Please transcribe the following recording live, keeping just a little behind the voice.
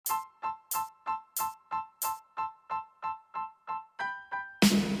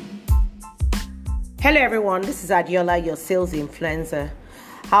Hello everyone, this is Adiola, your sales influencer.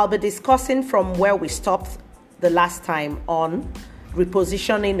 I'll be discussing from where we stopped the last time on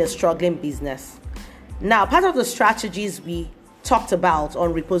repositioning a struggling business. Now, part of the strategies we talked about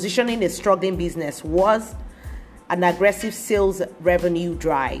on repositioning a struggling business was an aggressive sales revenue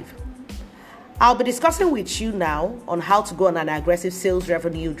drive. I'll be discussing with you now on how to go on an aggressive sales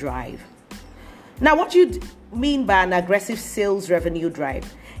revenue drive. Now, what do you mean by an aggressive sales revenue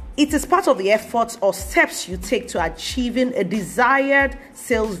drive? It is part of the efforts or steps you take to achieving a desired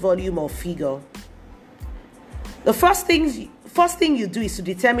sales volume or figure. The first thing you do is to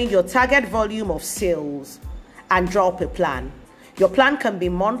determine your target volume of sales and draw up a plan. Your plan can be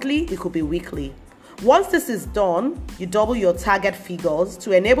monthly, it could be weekly. Once this is done, you double your target figures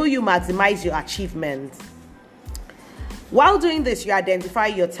to enable you maximize your achievements. While doing this, you identify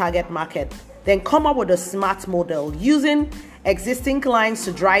your target market, then come up with a smart model using existing clients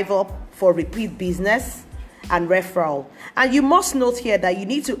to drive up for repeat business and referral. And you must note here that you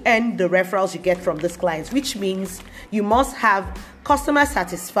need to earn the referrals you get from these clients, which means you must have customer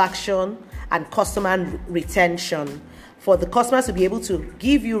satisfaction and customer retention for the customers to be able to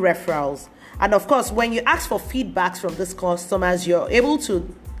give you referrals. And of course, when you ask for feedbacks from these customers, you're able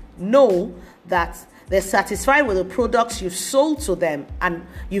to know that they're satisfied with the products you've sold to them and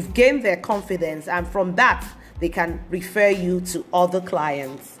you've gained their confidence, and from that they can refer you to other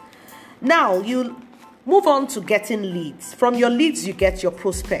clients. Now you move on to getting leads. From your leads, you get your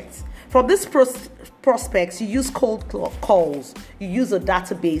prospects. From these prospects, you use cold calls. You use a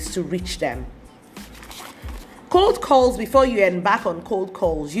database to reach them. Cold calls, before you embark on cold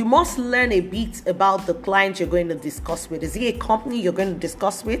calls, you must learn a bit about the client you're going to discuss with. Is it a company you're going to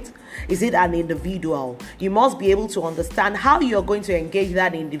discuss with? Is it an individual? You must be able to understand how you're going to engage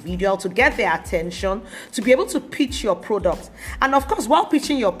that individual to get their attention, to be able to pitch your product. And of course, while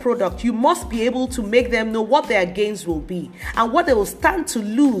pitching your product, you must be able to make them know what their gains will be and what they will stand to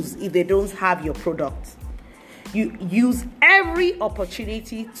lose if they don't have your product. You use every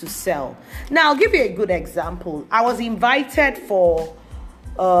opportunity to sell. Now, I'll give you a good example. I was invited for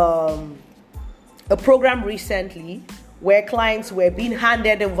a program recently where clients were being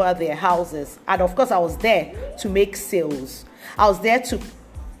handed over their houses. And of course, I was there to make sales. I was there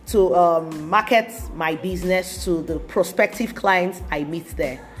to market my business to the prospective clients I meet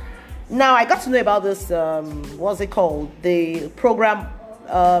there. Now, I got to know about this, the program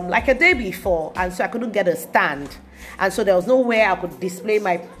like a day before, and so I couldn't get a stand, and so there was nowhere I could display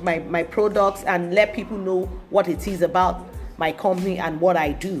my products and let people know what it is about my company and what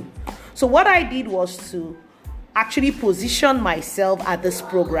I do. So what I did was to actually position myself at this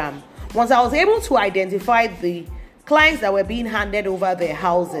program. Once I was able to identify the clients that were being handed over their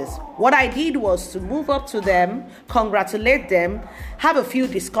houses, what I did was to move up to them, congratulate them, have a few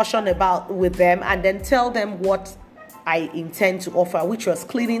discussions with them, and then tell them what I intend to offer, which was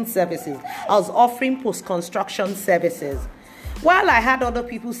cleaning services. I was offering post-construction services. While I had other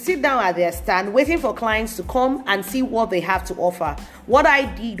people sit down at their stand waiting for clients to come and see what they have to offer, what I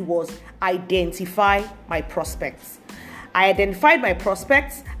did was identify my prospects. I identified my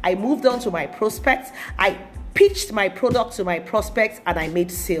prospects, I moved on to my prospects, I pitched my product to my prospects, and I made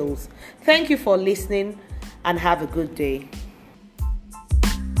sales. Thank you for listening and have a good day.